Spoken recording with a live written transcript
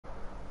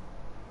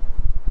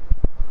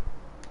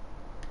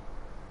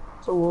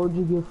So what would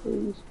you give for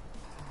these?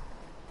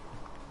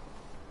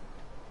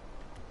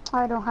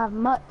 I don't have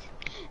much.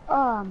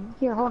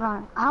 Here, hold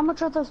on. How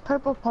much are those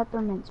purple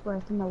peppermints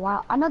worth in the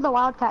wild? I know the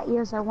wildcat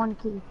ears are 1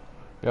 key.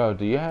 Yo,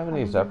 do you have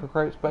any Zypher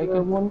crates, Yeah,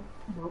 Bacon? one.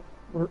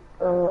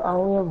 I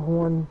only have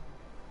one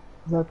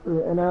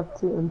Zypher, and I have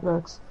 2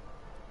 impacts.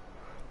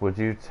 Would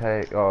you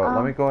take?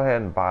 Let me go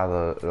ahead and buy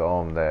the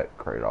that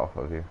crate off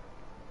of you.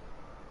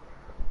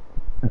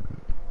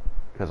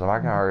 Because if I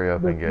can hurry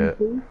up and get,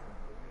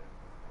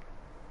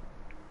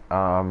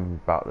 I'm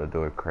about to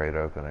do a crate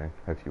opening.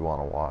 If you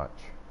want to watch.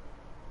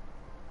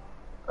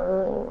 I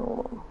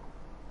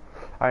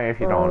mean, if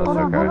you don't, it's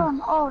okay. Hold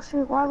on. Oh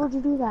shoot! Why would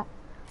you do that?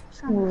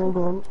 Hold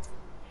on.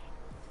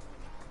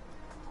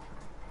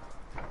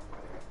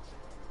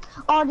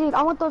 Oh, dude,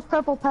 I want those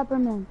purple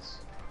peppermints.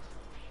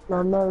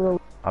 I'm not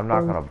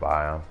gonna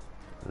buy them.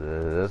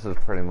 This is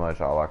pretty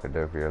much all I could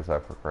do for your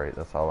Zypher crate.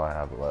 That's all I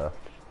have left.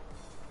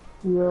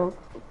 Yeah.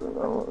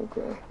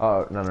 Okay.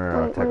 Oh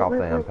no! Take off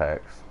the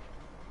impacts.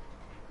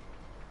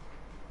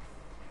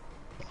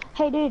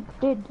 Hey, dude.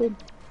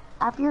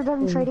 After you're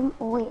done trading,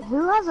 wait,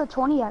 who has a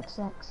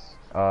 20XX?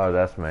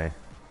 That's me.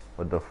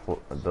 With the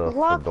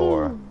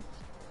fedora.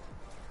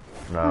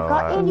 No,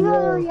 and you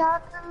have the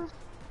reactors?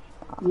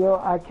 Yo,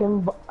 I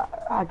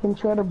can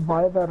try to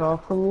buy that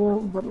off from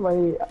you, but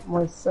my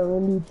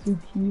 72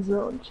 keys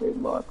are on trade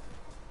lock.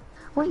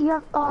 Wait, you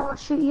have, oh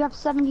shoot, you have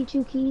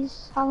 72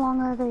 keys? How long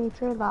are they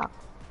trade locked?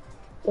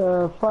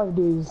 5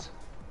 days.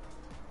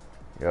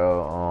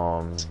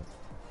 Yo,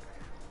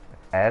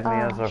 add me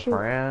as a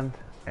friend,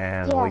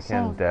 and we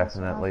can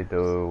definitely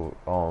do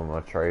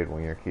a trade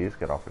when your keys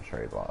get off a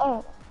trade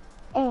lock.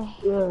 Hey,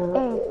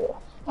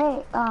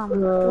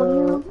 what do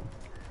you?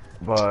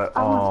 But I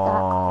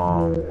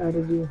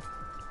added you.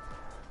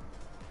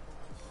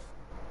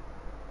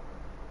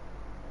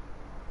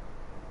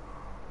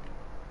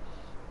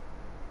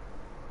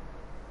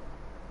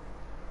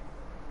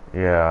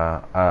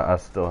 Yeah, I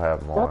still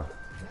have more.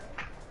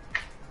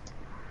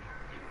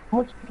 How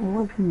much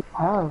more do you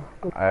have?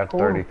 I have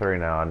 33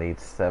 now. I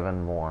need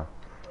 7 more.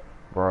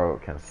 Bro,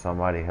 can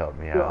somebody help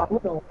me out? I'm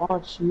gonna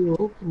watch you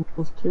open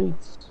those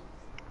crates.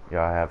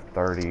 Yeah, I have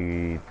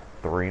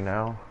 33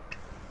 now.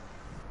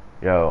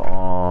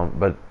 Yo,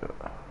 but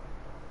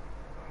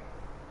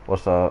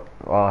what's up?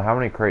 How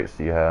many crates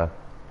do you have?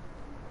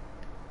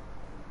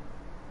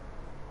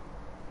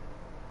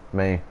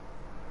 Me.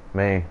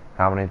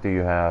 How many do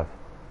you have?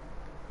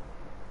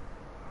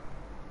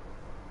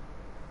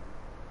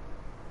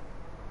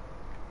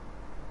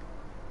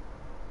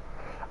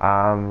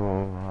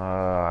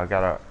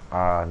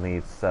 I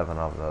need 7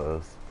 of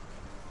those.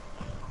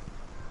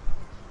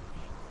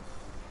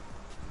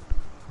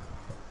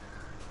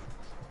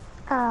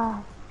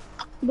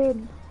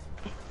 Dude,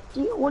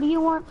 what do you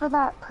want for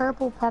that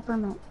purple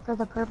peppermint? For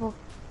the purple,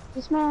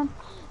 this man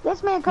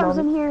comes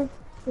in here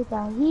with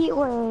a heat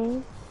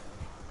wave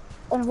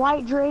and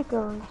white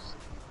Dracos.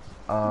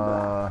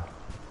 I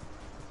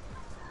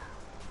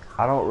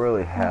don't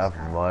really have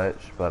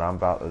much, but I'm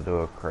about to do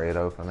a crate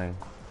opening.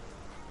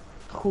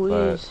 Who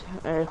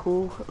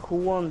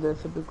won the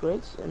super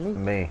crates?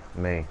 Me.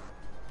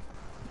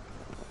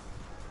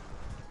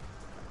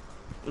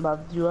 But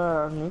you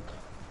are Nick?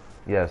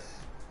 Yes.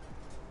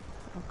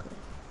 Okay.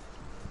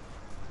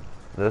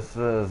 This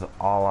is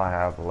all I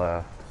have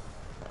left.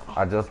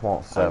 I just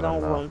want 7 I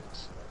don't though. want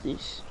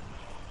this.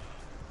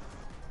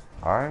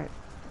 Alright.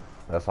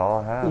 That's all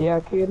I have. Yeah,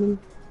 Kaden.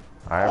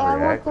 I have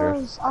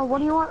reactors. Those, what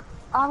do you want?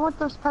 I want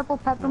those purple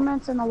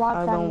peppermints and the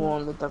wildcat. I don't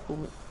want the taco.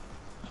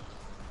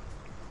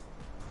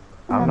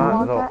 I'm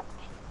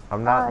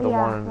not the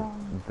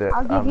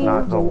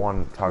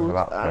one talking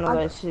about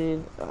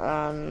analyzing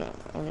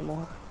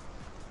anymore.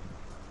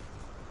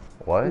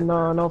 What?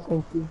 No,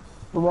 thank you.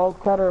 The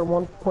wildcat are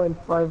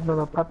 1.5 and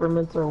the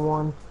peppermints are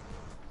 1.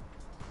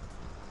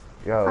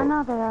 Yo, I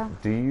know they are.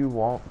 Do you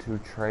want to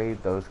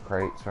trade those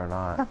crates or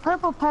not? The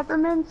purple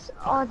peppermints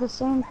are the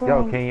same thing.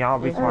 Yo, can y'all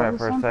be quiet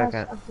for a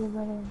second?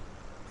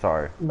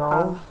 Sorry.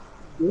 No.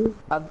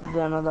 At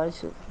the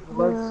analysis.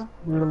 They're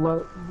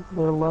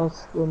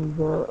less than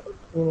the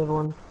painted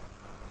one.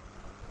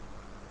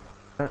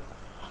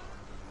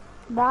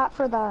 That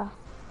for the,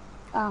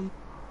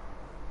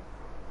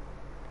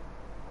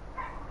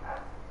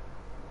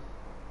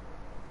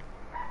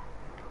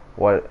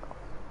 What?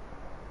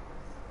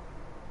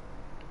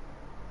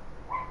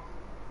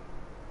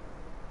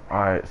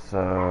 Alright, so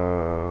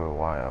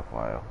YF.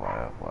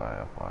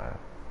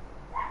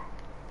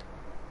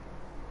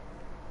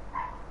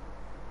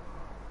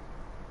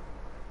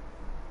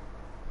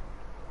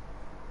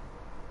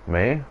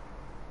 Me?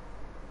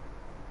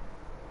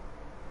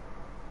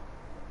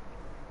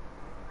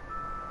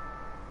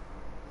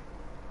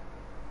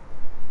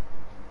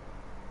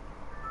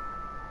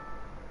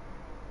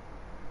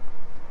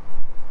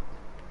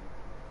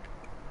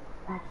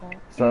 okay.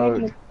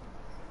 So,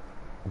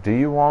 do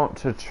you want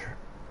to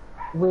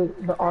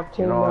Wait, the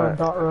octane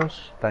dot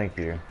rush. Thank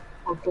you.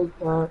 I'll take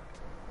that.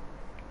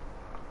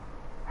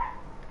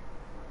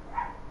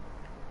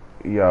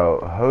 Yo,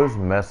 who's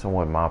messing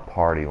with my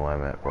party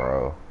limit,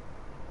 bro?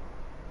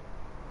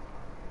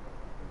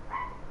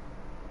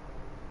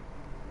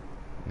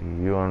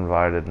 You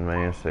invited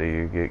me, so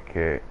you get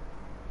kicked.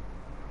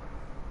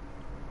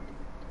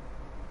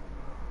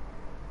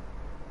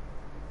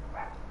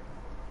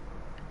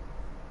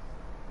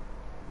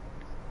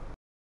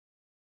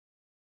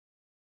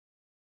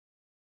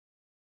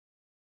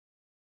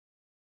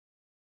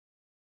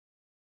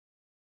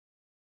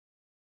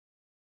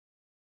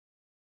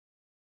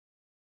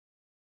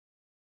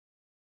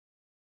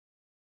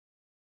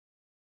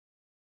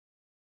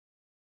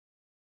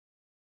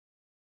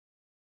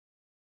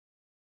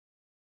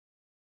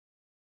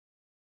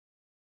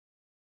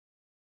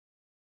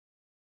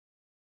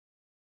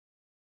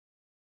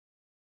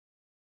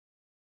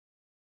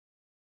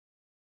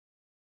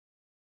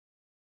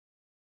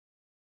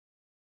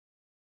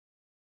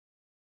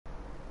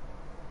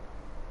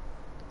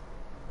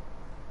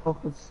 Oh,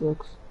 it's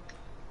 6.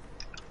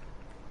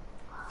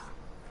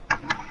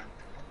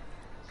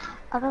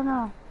 I don't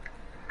know.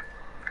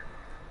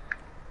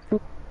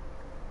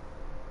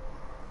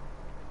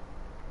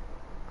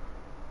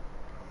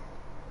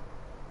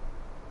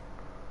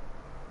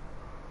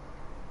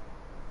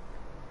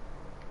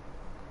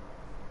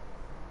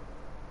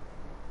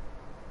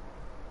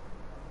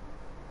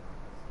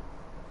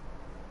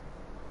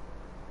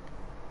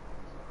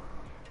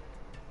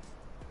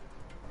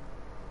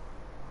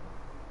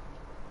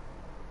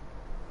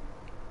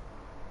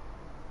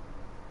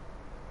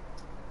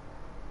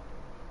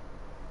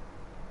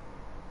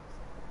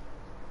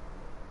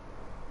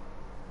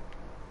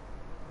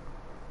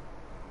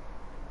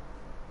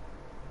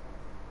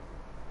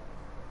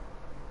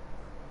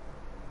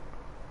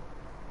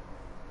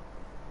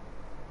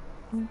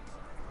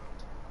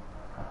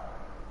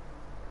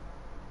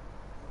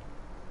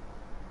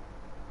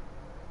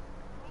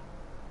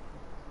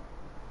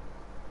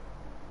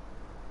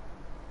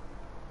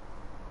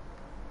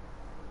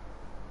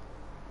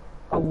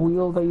 A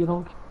wheel that you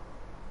don't.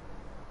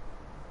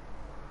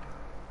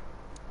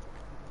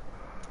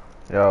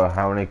 Yo,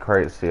 how many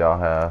crates do y'all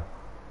have?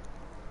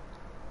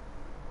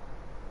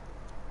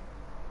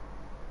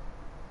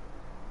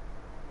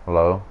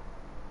 Hello?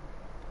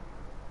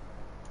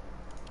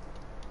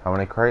 How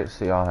many crates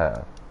do y'all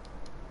have?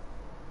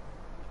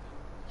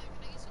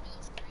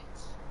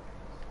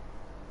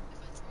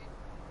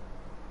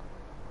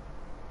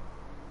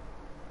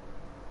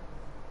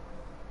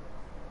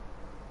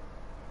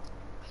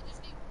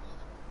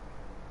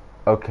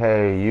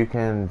 Okay, you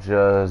can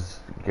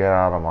just get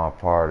out of my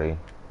party.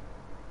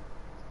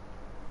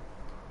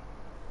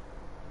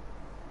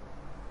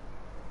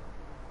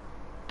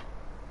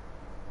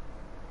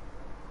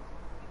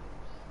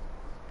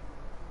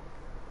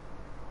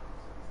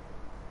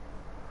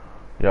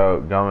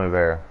 Yo, Gummy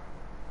Bear.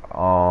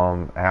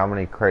 How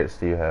many crates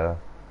do you have?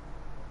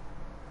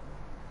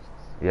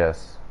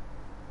 Yes.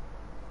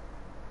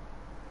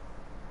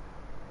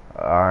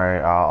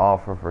 Alright, I'll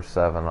offer for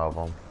 7 of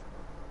them.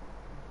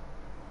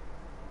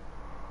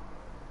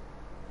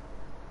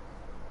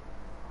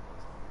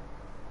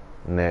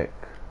 Nick.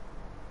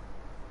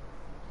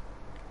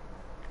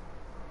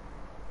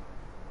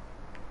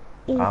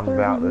 I'm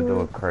about to do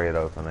a crate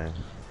opening.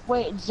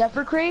 Wait,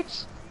 Zypher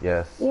crates?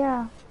 Yes.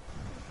 Yeah.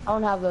 I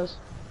don't have those.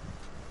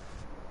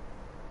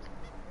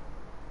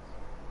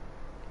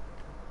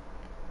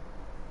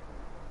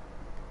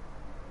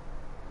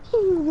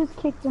 You just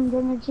kicked him,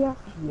 didn't you?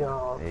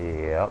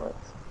 Yeah.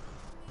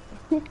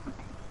 Yep.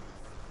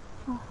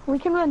 We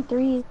can run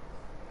 3.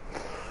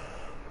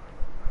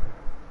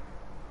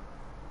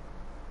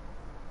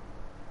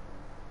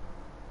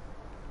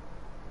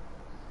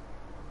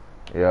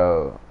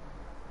 Yo.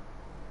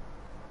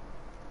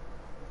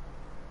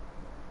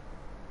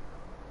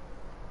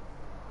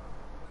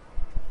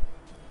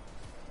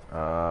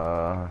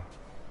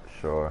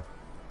 Sure.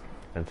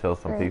 Until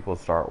some people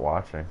start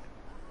watching.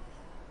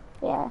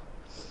 Yeah.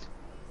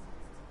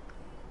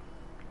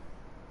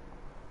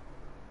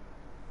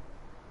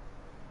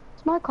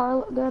 Does my car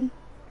look good?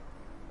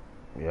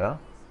 Yeah?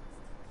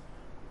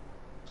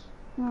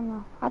 I don't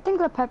know. I think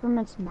the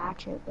peppermints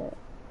match it, but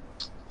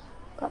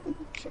probably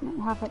shouldn't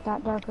have it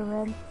that dark a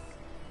red.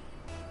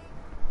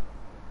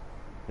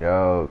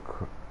 Yo,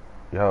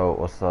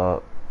 what's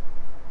up?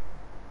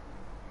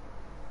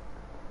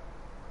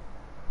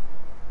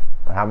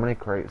 How many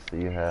crates do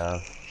you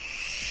have?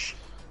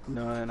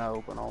 None, I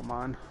open all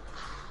mine.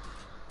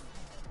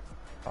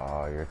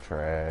 Oh, you're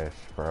trash,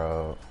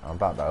 bro. I'm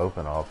about to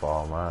open up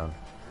all mine.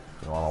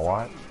 You wanna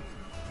watch?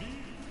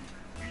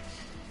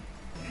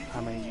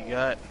 How many you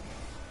got?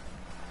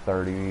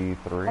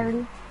 33.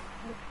 30.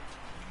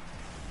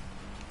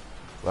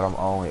 But I'm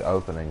only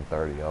opening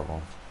 30 of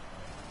them.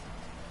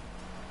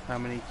 How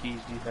many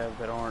keys do you have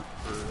that aren't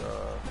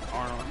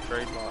on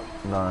trade log?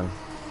 None.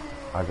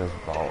 I just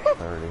bought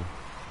 30. I'm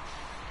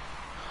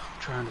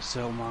trying to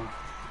sell my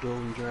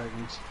golden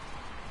dragons.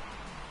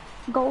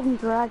 Golden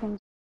dragons.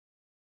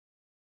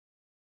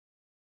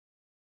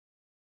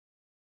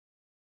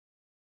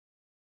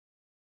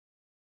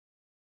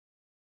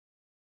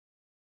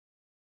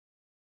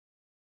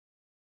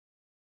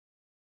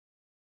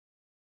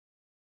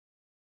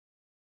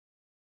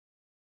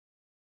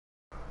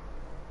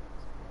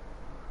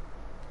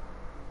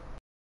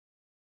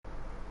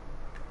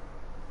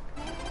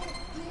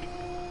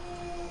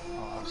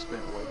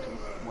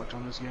 much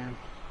on this game.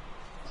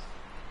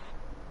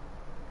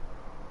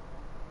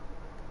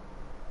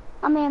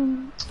 I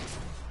mean,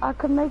 I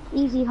could make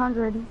easy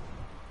 100.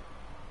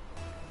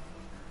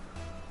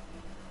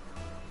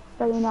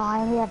 But you know,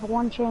 I only have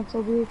one chance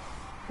to do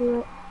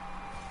it.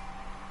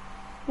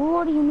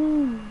 What do you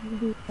mean you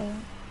do that?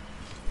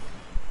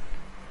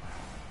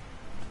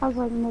 I was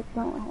like, Nick,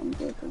 don't let him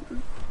do it for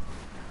me.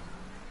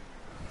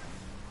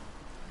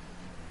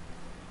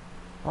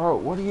 Oh,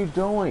 what are you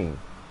doing?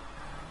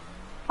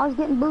 I was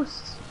getting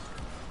boosts.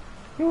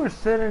 You were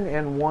sitting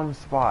in one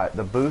spot.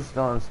 The boost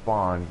done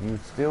spawned. You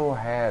still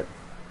had...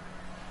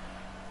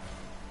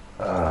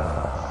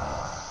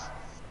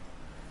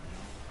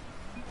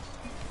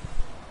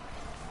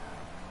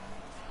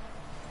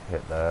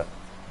 Hit that.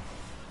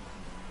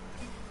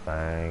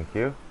 Thank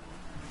you.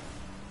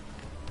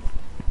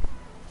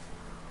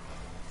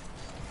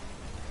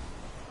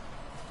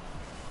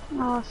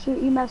 Oh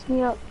shoot, you messed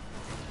me up.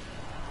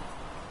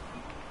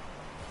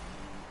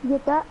 You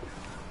get that?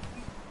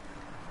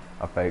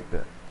 I faked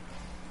it.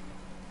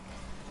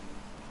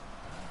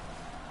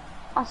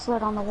 I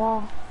slid on the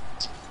wall.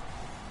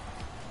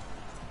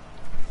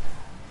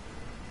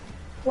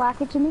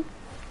 Whack it to me.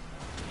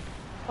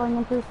 Going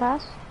in too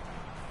fast.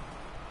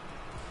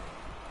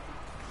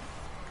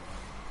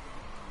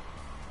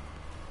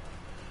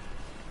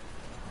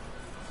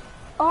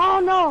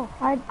 Oh no!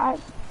 I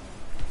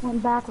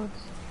went backwards.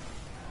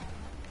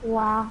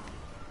 Wow.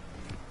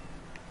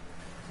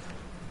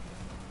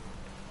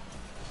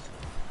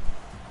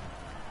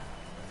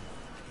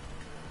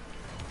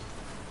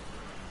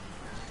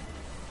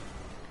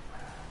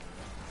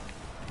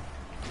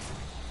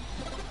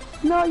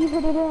 No, you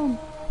hit it in.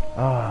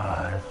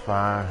 Ah, it's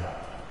fine.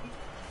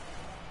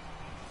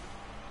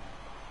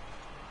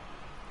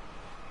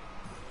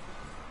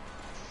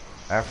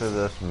 After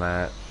this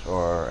match,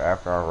 or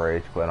after I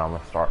rage quit, I'm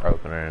gonna start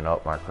opening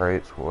up my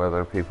crates,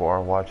 whether people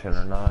are watching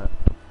or not.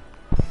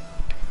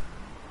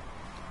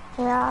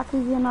 Yeah,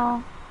 cause you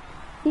know,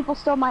 people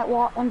still might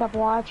end up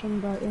watching,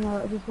 but you know,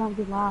 it just won't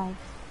be live.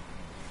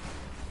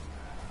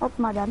 Oh,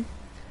 my bad.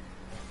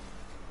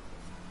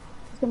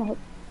 It's gonna hit.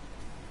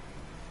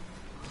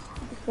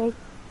 Mistake.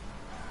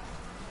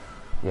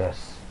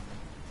 Yes.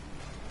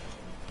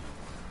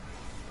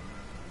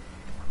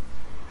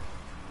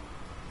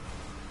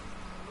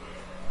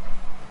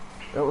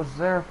 It was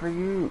there for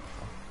you.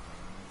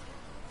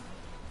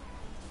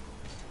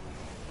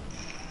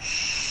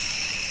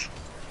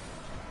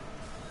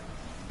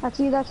 That's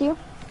you, that's you?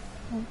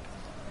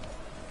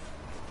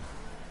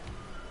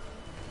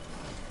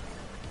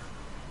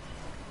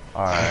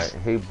 Alright,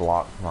 he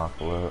blocked my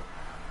flip.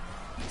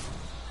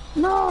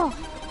 No!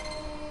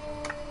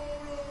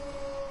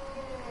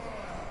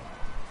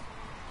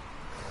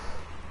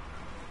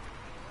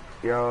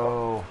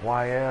 Yo,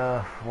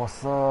 YF,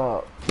 what's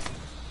up?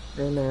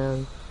 Hey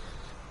man.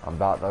 I'm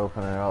about to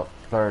open it up,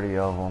 30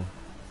 of them.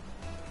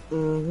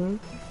 Mm-hmm.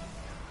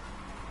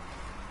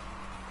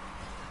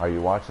 Are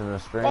you watching the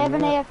stream I have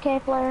an yet?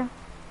 AFK player.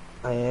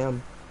 I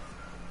am.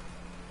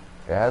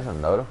 It hasn't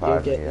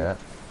notified me yet.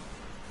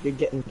 You're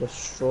getting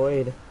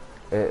destroyed.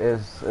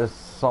 It's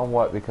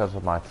somewhat because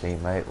of my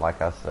teammate,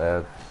 like I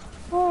said.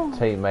 Oh.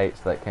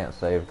 Teammates that can't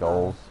save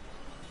goals.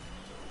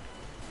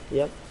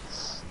 Yep.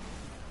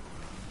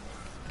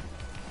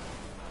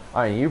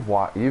 I mean, you've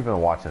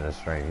been watching the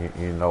stream.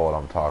 You know what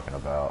I'm talking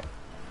about.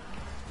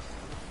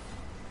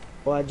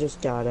 Well, I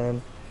just got in.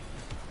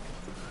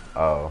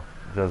 Oh,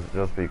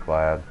 just be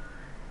glad.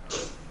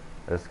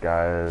 This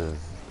guy is.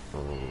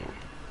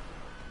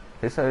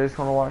 He said he's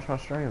gonna watch my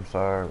stream, so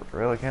I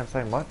really can't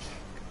say much.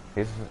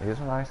 He's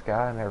a nice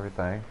guy and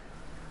everything.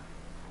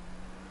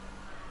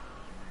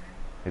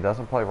 He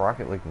doesn't play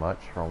Rocket League much,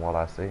 from what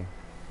I see.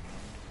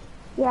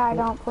 Yeah, I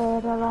don't play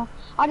it at all.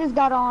 I just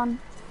got on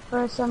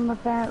for some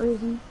apparent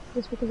reason,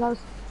 just because I was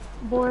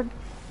bored.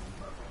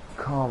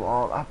 Come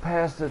on, I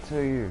passed it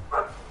to you.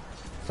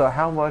 So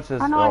how much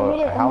is? I know, I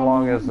hit it, how and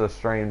long then- is the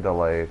stream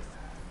delayed?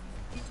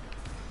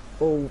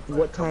 Oh,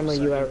 what time are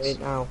you at right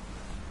now?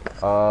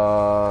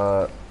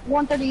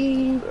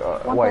 1:30.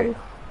 Wait.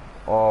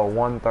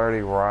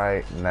 1:30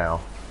 right now.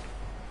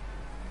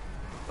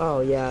 Oh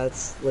yeah,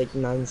 it's like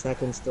 9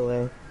 seconds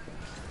delay.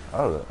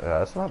 Oh, yeah,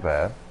 that's not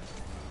bad.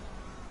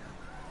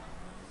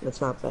 That's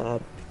not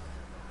bad.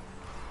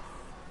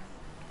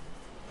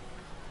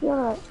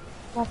 Yeah,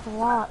 that's a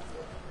lot.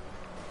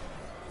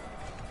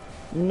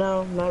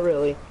 No, not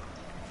really.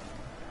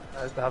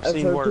 I've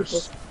seen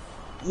worse.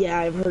 Yeah,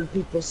 I've heard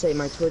people say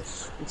my Twitch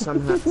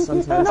sometimes has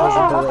a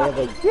delay of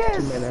like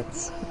 2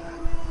 minutes.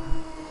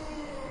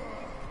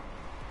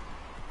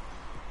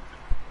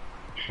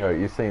 Yo,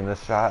 you seen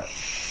this shot?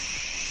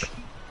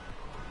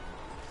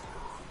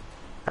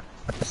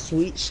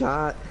 Sweet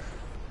shot.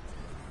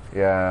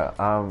 Yeah,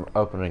 I'm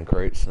opening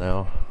crates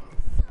now.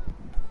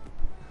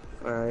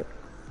 Alright.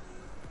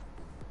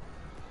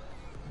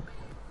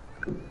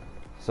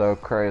 So,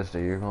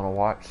 Crazy, you're gonna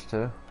watch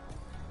too?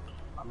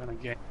 I'm in a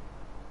game.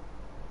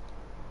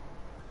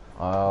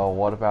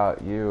 What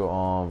about you,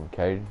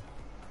 Caden?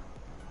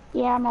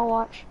 Yeah, I'm gonna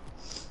watch.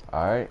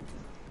 Alright.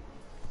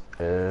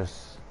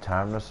 It's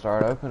time to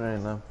start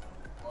opening them.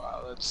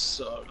 Wow, that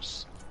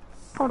sucks.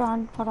 Hold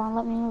on,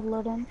 let me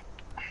load in.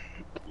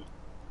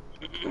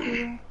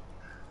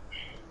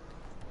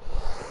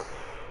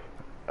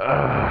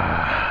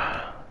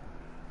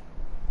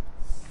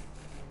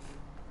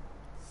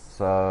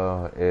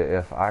 So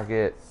if I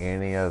get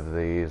any of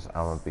these,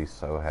 I'm gonna be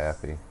so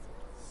happy.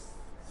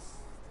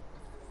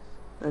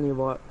 Any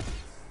what?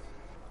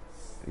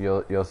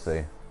 You'll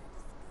see.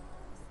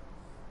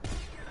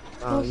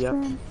 Oh, yep.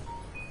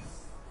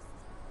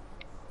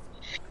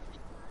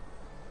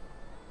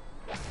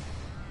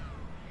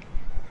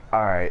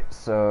 Alright,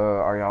 so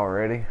are y'all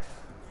ready?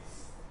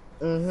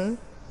 Mm-hmm.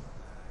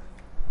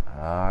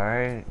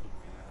 Alright.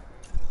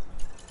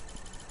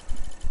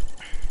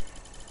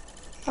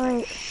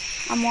 Alright,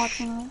 I'm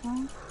watching right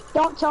now.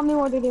 Don't tell me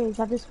what it is,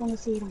 I just want to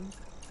see it on.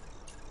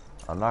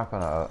 I'm not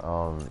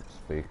gonna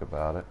speak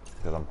about it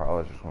because I'm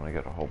probably just gonna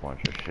get a whole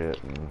bunch of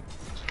shit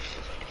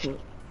and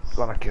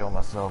gonna kill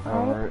myself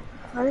over it.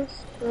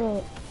 First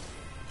grade.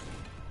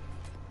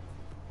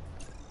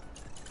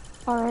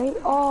 Alright,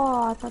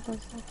 oh, I thought that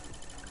was like...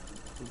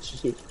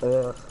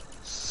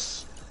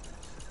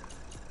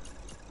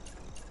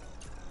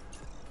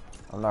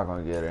 I'm not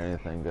gonna get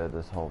anything good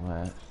this whole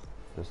match,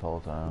 this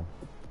whole time.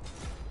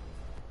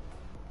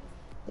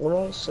 Well,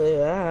 don't say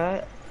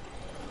that.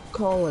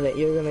 Calling it,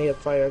 you're gonna get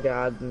Fire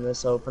God in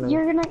this opening.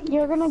 You're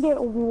gonna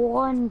get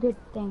one good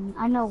thing.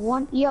 I know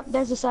one. Yep,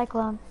 there's a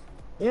cyclone.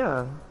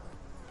 Yeah.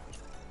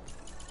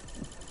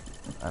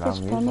 And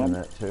Just I'm using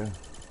it too.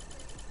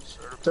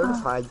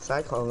 Certified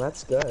Cyclone,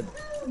 that's good.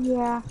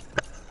 Yeah.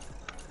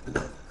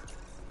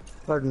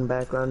 Pardon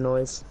background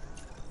noise.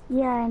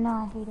 Yeah, I know.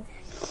 I hate it.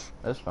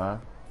 That's fine.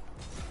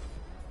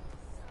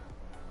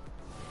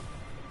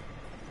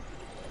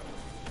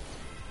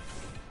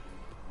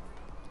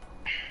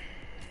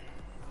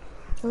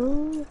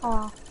 Ooh,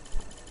 oh.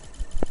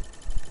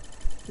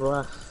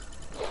 Ugh.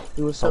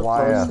 You were so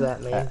close to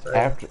that main frame.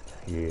 After,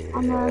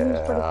 I know, he was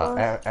pretty close.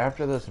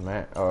 after this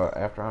match,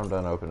 after I'm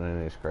done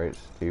opening these crates,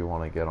 do you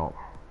want to get on?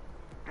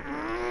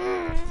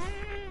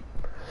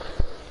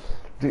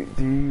 Do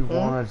you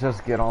want to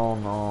just get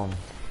on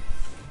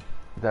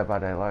Dead by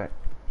Daylight?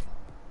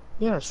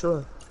 Yeah,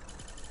 sure.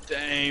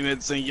 Damn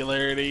it,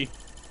 Singularity.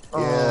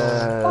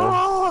 Yes.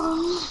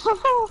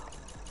 Oh.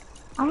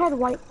 I had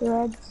white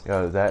threads.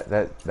 Yo,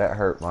 that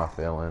hurt my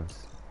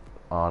feelings.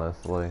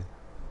 Honestly,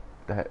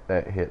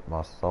 that hit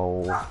my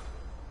soul.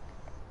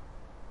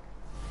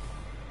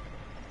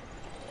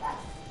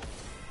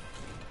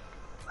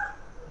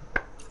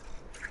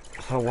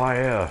 So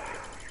YF,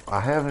 I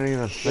haven't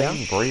even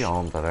seen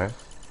Breon today.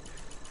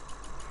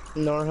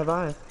 Nor have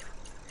I.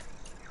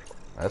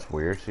 That's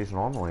weird. She's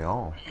normally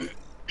on.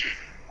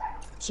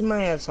 She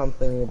might have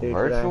something to do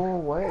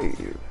Virtual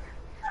wave.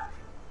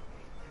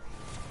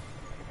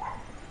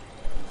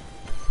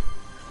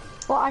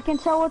 Well, I can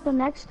tell what the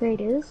next grade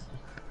is.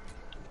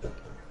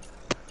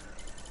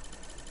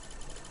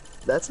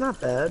 That's not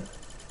bad.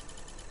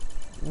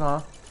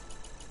 No.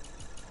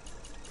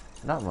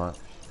 Not much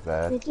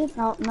bad. It did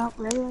not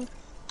really.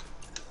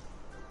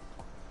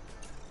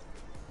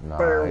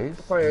 Nice.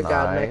 Fire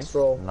God nice, next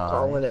roll. nice.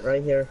 Calling it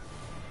right here.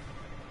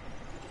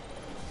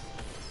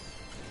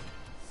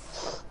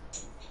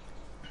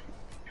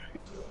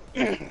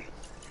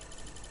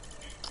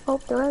 Oh,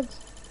 threads.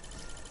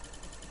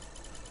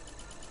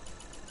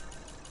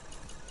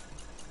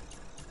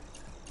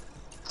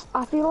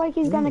 I feel like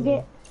he's gonna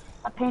get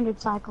a painted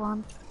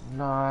cyclone.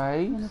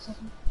 Nice.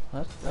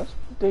 That's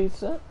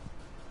decent.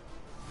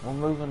 We're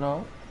moving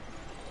on.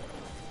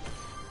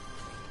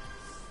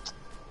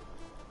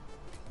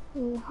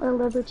 Ooh, or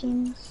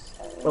libertines.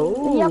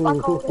 Oh. Yep, I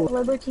called it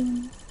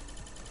libertines.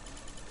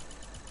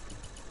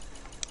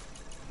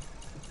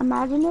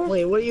 Imagine this.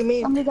 Wait, what do you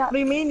mean? Somebody got What do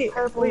you mean?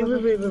 purple Wait.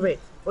 libertines.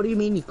 What do you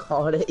mean you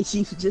called it?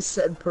 You just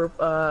said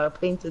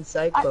painted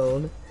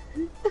cyclone.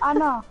 I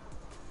know.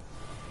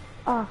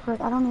 Oh, frick,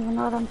 I don't even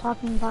know what I'm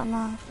talking about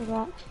now. I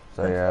forgot.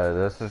 So yeah,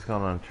 this is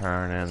gonna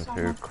turn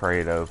into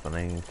crate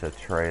opening to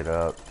trade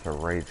up to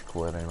rage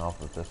quitting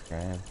off of this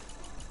game.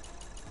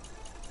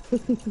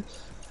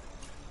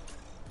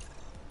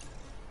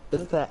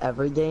 Isn't that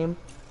every game?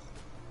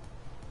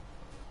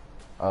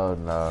 Oh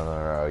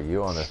no,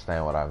 you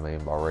understand what I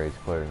mean by rage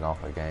quitting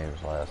off of games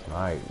last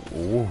night.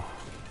 Ooh.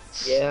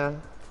 Yeah.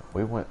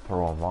 We went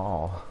through them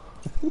all.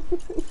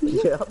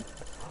 Yep.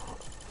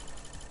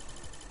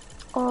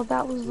 Oh,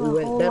 that was the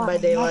We whole went Dead lot by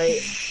of Daylight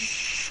nothing.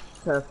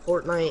 to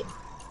Fortnite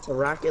to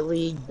Rocket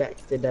League back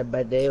to Dead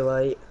by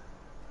Daylight.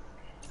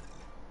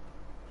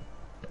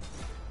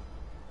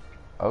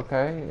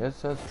 Okay, it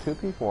says 2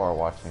 people are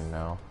watching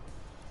now.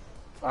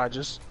 I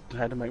just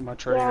had to make my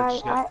trade.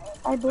 Yeah,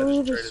 I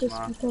believe it's traded just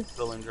my because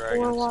Building we're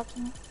Dragons.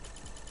 watching it.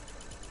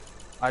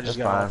 I just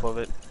That's got fine. off of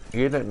it.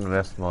 You didn't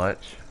miss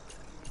much.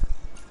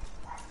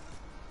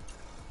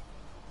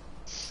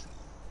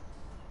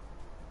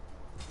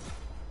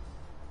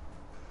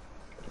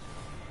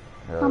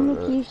 How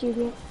many keys do you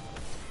get?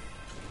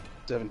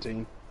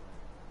 17.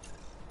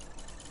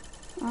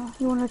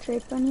 You want to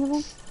trade for any of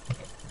them?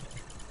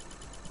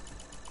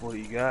 What do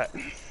you got?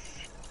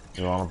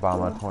 You want to buy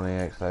my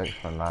 20XX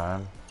for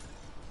 9?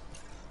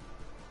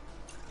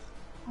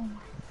 Oh my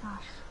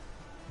gosh.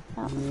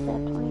 That was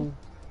definitely.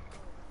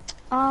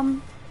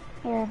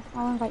 Here,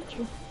 I'll invite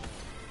you.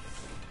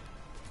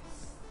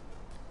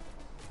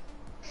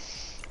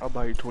 I'll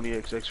buy you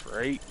 20XX for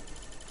 8.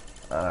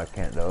 I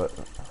can't do it.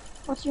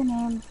 What's your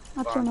name?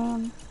 What's your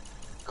name?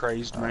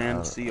 Crazed Man,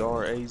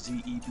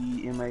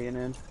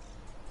 CRAZEDMANN.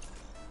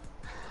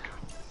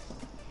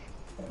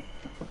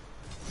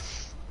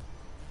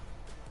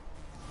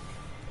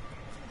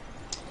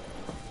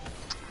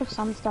 There's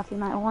some stuff you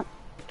might want.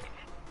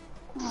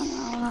 I don't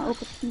know, I wanna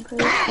open some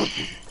crates.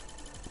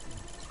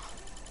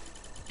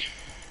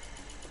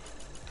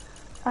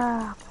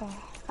 Okay.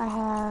 I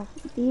have,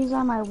 these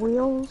are my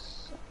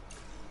wheels.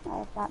 I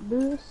have that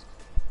boost.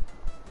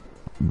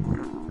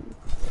 And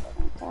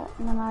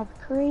then I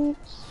have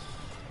crates.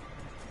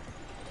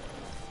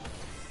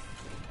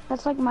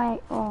 That's like my,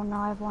 oh no,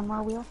 I have one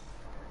more wheel.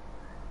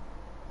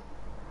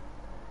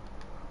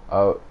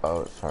 Oh,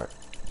 sorry.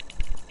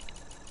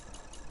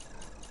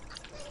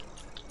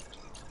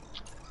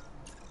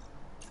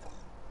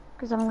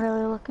 Because I'm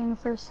really looking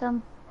for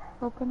some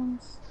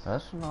openings.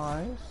 That's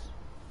nice.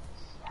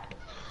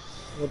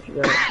 What you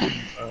got?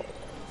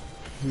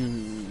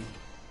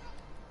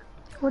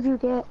 What'd you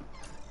get?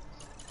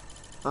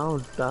 Oh,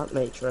 dot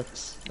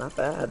matrix. Not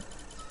bad.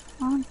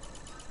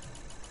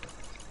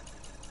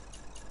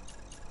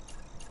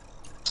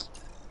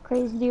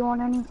 Crazy, do you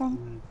want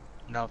anything?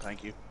 No,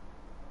 thank you.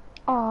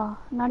 Oh,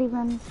 not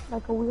even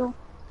like a wheel?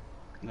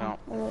 No,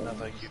 no,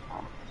 thank you.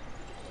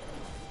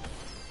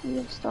 You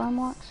have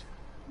Stormwatch?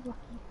 Lucky.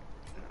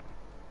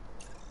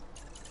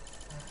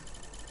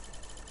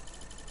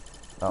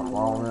 That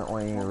moment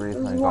when you Those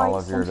rethink white all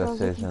of your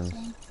centrals are decisions.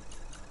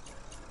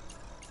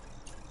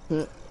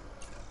 insane.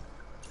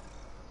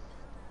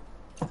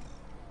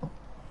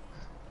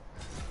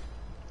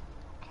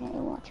 Okay,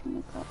 watching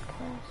the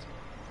broadcast.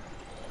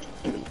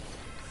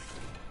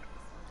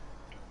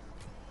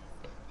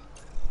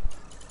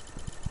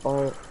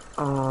 Oh.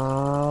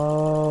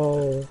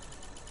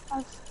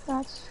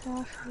 That's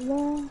trash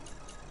there.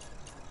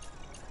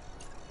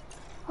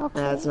 Okay.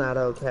 That's not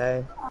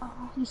okay.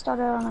 He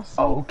started on a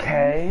site.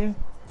 Okay.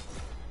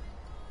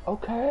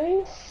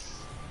 Okay.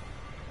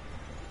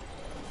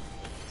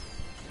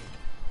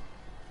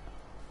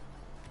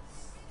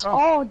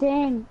 Oh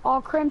dang!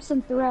 All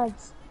crimson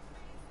threads.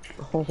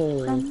 Oh.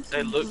 Crimson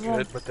They look good,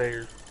 threads. but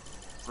they're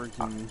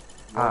freaking.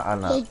 I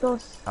know. They go I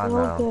so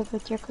know. good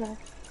with your car.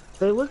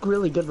 They look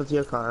really good with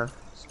your car,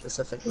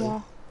 specifically.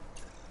 Yeah.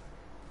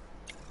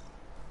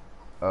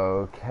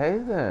 Okay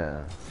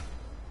then.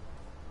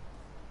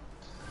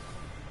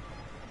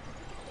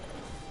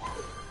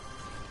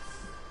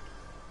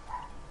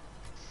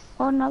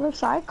 Oh, another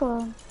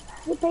cyclone.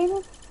 You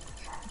painted?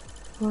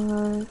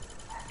 What?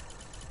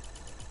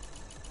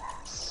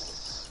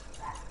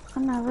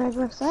 I'm not a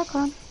regular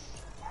cyclone. Do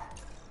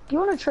you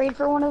want to trade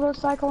for one of those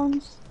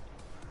cyclones?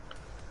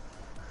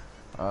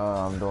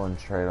 I'm doing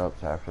trade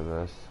ups after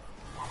this.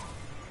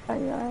 Oh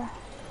yeah.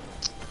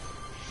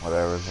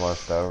 Whatever's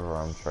left over,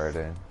 I'm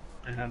trading.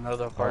 And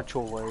another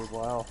virtual wave,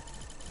 wow.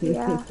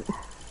 Yeah. Is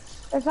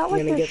that You're like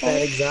gonna your get that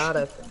shade?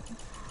 exotic.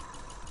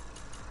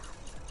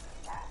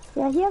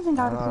 Yeah, he hasn't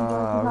got us into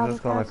I'm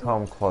just gonna castle.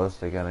 come close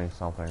to getting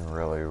something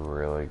really,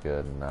 really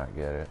good and not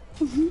get it.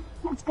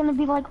 It's gonna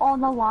be like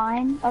on the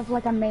line of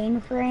like a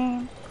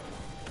mainframe.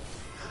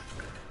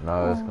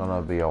 No, it's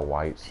gonna be a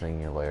white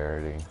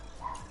singularity.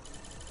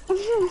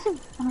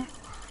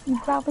 You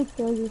probably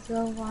kill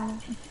yourself on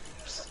it.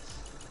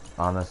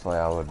 Honestly,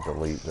 I would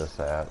delete this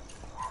app.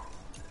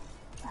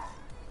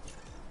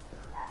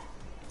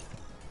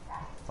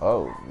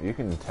 Oh, you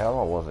can tell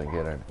I wasn't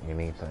getting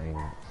anything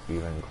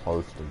even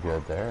close to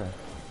good there.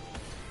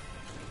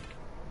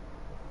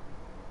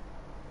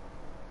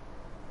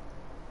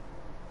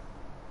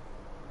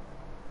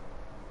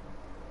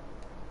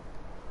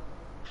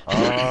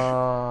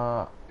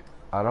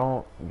 I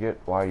don't get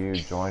why you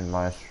joined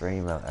my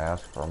stream and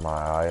asked for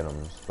my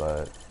items,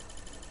 but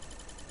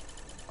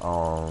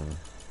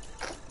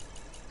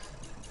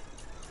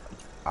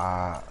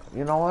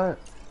you know what?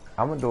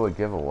 I'm gonna do a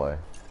giveaway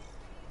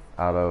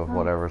out of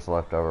whatever's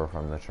left over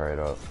from the trade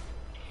up.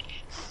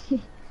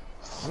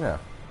 Yeah,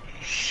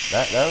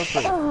 that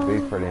would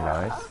be pretty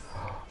nice.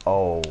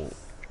 Oh,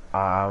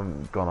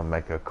 I'm gonna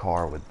make a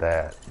car with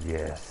that.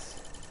 Yes.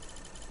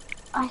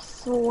 I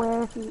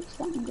swear if you eat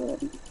something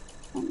good.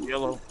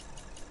 Yellow.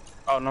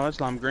 Oh no, it's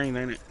lime green,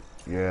 ain't it?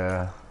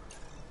 Yeah.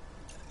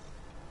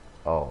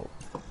 Oh,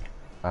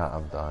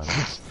 I'm done.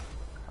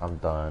 I'm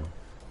done.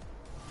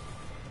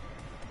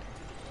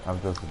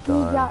 I'm just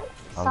done.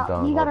 I'm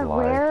done He got with a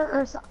life. rare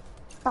or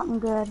something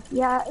good.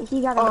 Yeah,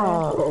 he got a rare.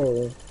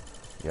 Oh.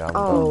 Yeah, I'm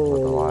done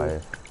with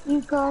life.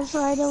 You goes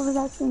right over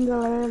that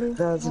singularity.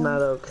 That's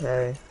not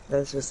okay.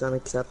 That's just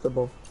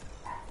unacceptable.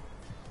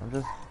 I'm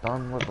just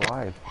done with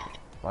life.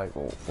 Like,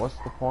 what's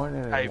the point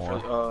Hey, anymore?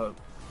 for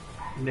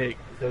Nick,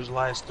 those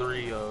last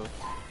three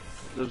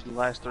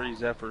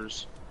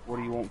Zephyrs. What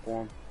do you want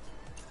for them?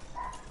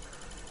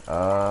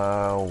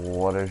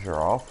 What is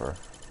your offer?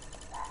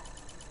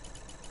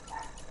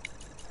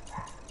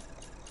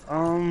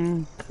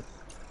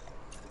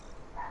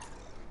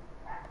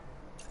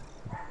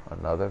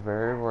 Another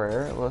very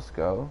rare. Let's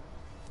go.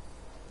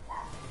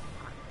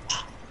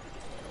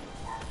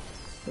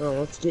 Oh,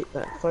 let's get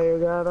that fire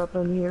god up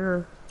in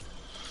here.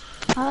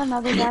 Oh,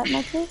 another that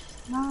message?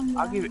 No,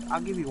 I'll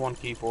give you one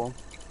key for him.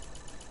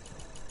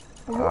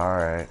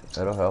 Alright,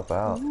 that'll help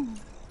out.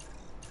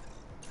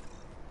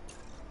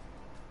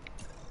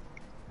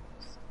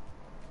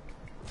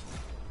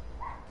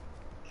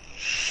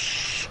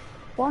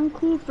 One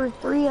key for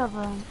 3 of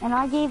them, and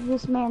I gave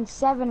this man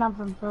 7 of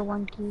them for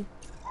 1 key.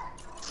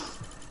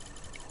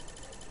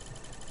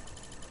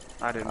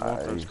 I didn't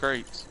want those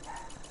crates.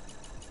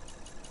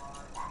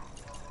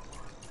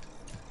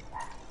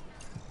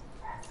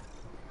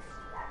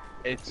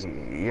 It's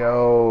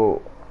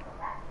Yo,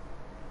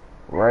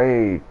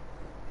 Ray.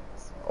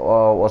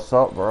 What's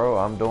up, bro?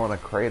 I'm doing a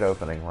crate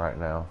opening right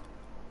now.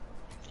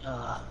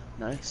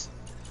 Nice.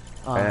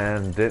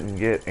 And didn't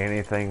get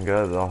anything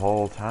good the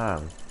whole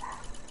time.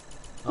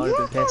 I would've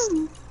been pissed.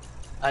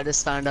 I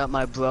just found out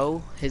my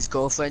bro, his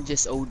girlfriend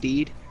just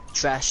OD'd,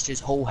 trashed his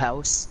whole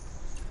house,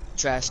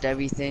 trashed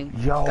everything.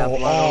 Yo, got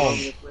blood all over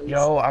the place.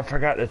 yo, I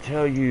forgot to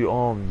tell you,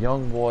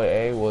 young boy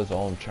A was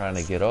trying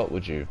to get up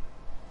with you.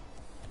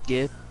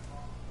 Yeah.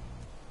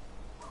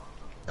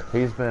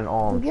 He's been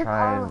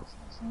trying.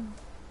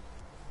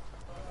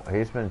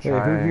 He's been trying. Hey,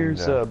 who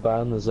here's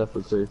buying the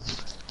Zypher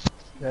crates?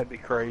 that'd be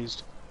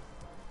crazy.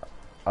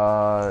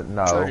 No,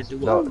 Try to do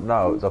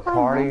no. The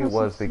party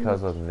was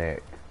because of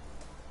Nick.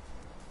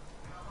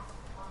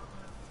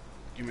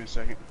 Give me a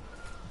second.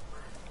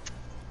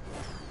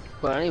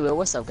 But anyway,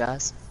 what's up,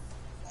 guys?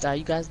 How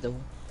you guys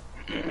doing?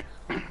 Nick,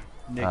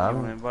 you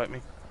wanna invite me?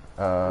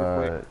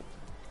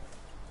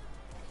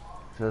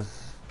 Just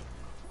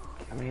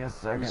give me a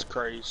second. It's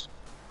crazy.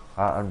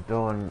 I'm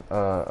doing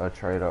a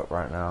trade up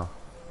right now.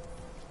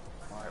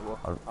 Alright,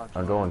 well,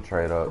 I'm doing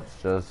trade ups.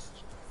 Just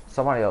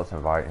somebody else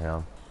invite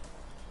him.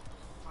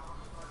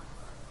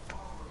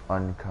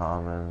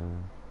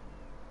 Uncommon.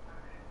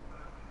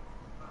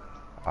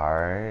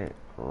 Alright,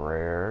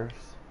 rares.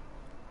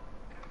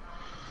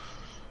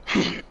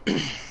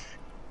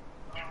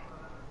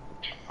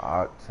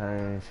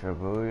 Octane,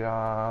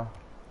 Shibuya.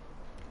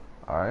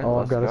 Alright, All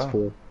I've let's got go. is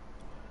 4.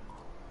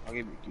 I'll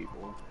give you a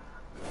keyboard.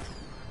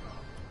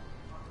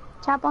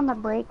 Tap on the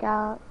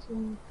breakout.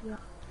 Yeah.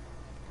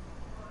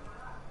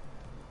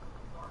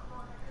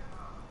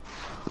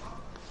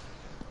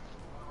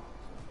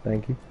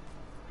 Thank you.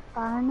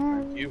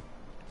 Thank You.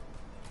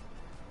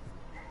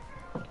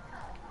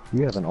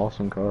 You have an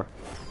awesome car.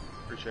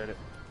 Appreciate it.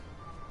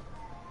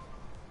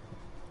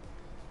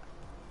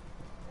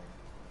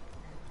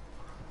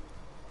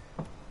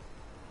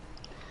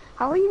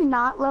 How are you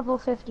not level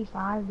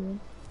 55, dude?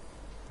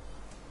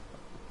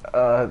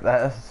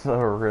 That's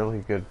a really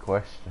good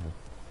question.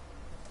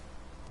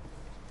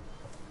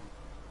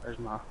 There's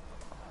my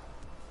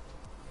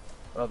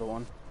other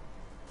one.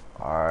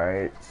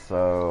 Alright,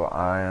 so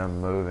I am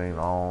moving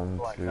on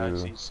Like to...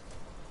 Dicey's.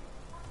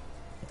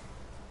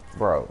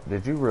 Bro,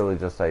 did you really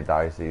just say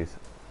Dicey's?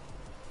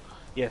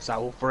 Yes, I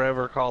will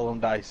forever call them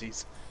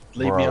Dicey's.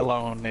 Leave me Bro.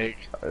 alone, Nick.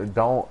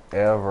 Don't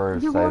ever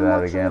You say want that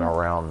more again too?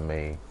 around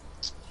me.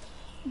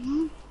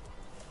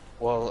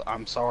 Well,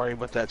 I'm sorry,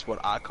 but that's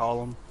what I call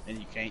them, and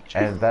you can't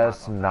change And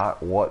that's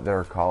not what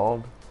they're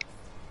called.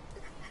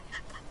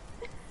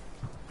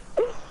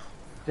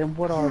 Then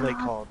what are they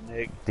called,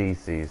 Nick?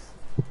 DC's.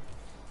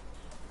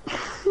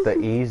 The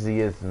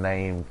easiest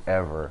name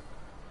ever.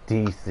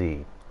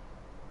 DC.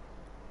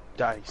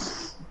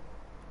 Dice.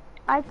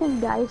 I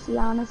think dicey,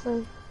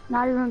 honestly.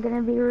 Not even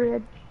gonna be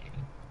rude.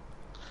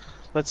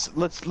 Let's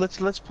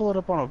pull it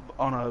up on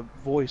a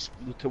voice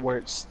to where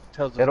it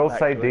tells us. It'll back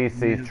say to it.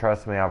 DC's,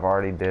 trust me, I've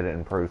already did it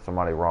and proved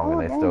somebody wrong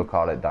and they still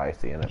called it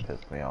Dicey and it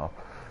pissed me off.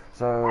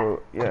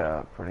 So,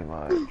 yeah, pretty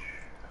much.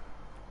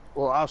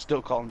 Well, I'll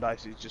still call them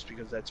Dicey's just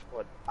because that's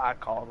what I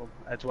call them.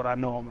 That's what I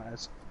know them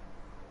as.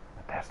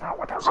 But that's not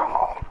what they're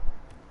called.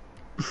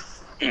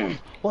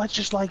 Well, that's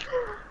just like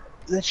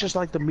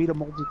the Meta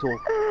multi-tool.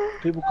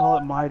 People call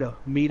it Mida,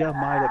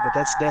 but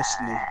that's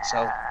Destiny.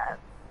 So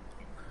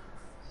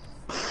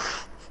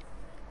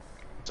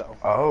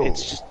Oh.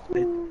 it's just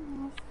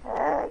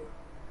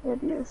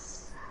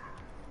Goodness.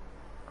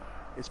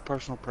 it's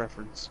personal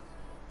preference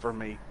for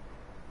me.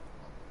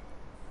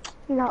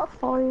 You got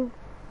 5.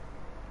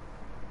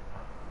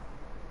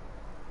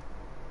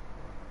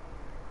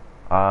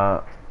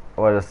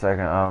 Wait a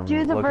second, I'm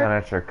Do the looking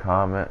at your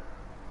comment.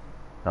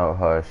 No,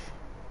 hush.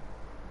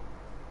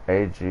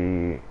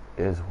 AG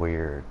is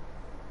weird.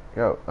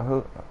 Yo,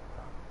 who?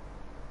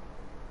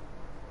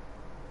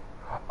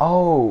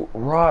 Oh,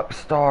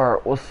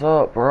 Rockstar, what's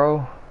up,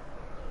 bro?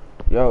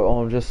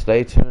 Yo, just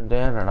stay tuned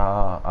in, and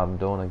I'm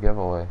doing a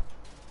giveaway.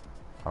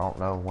 I don't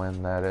know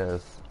when that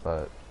is,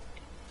 but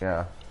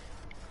yeah.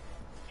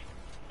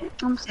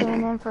 I'm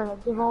staying in for the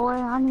giveaway.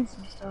 I need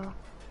some stuff.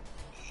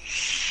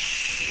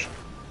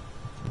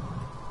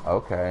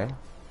 Okay.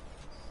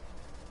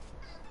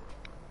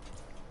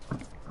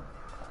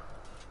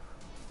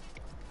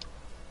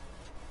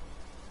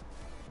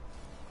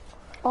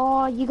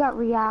 Oh, you got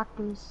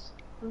reactors.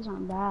 Those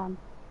aren't bad.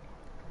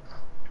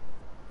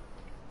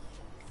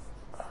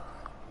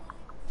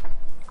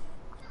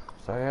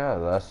 So yeah,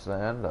 that's the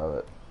end of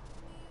it.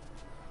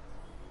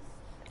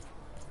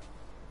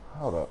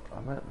 Hold up,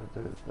 I meant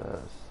to do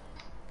this.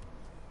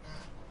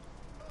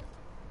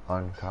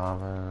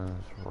 Uncommons,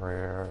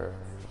 rares,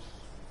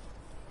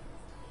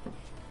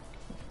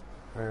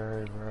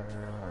 very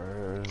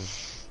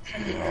rares,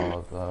 all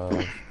of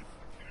those.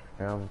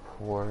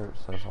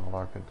 Imports, that's all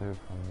I could do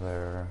from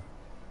there.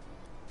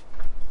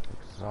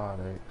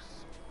 Exotics,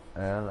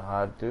 and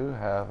I do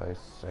have a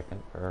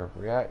second pair of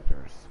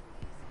reactors.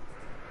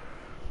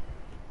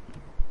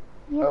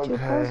 You have two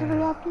pairs of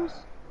reactors?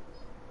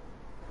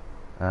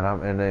 And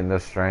I'm ending the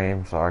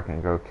stream so I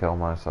can go kill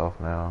myself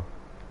now.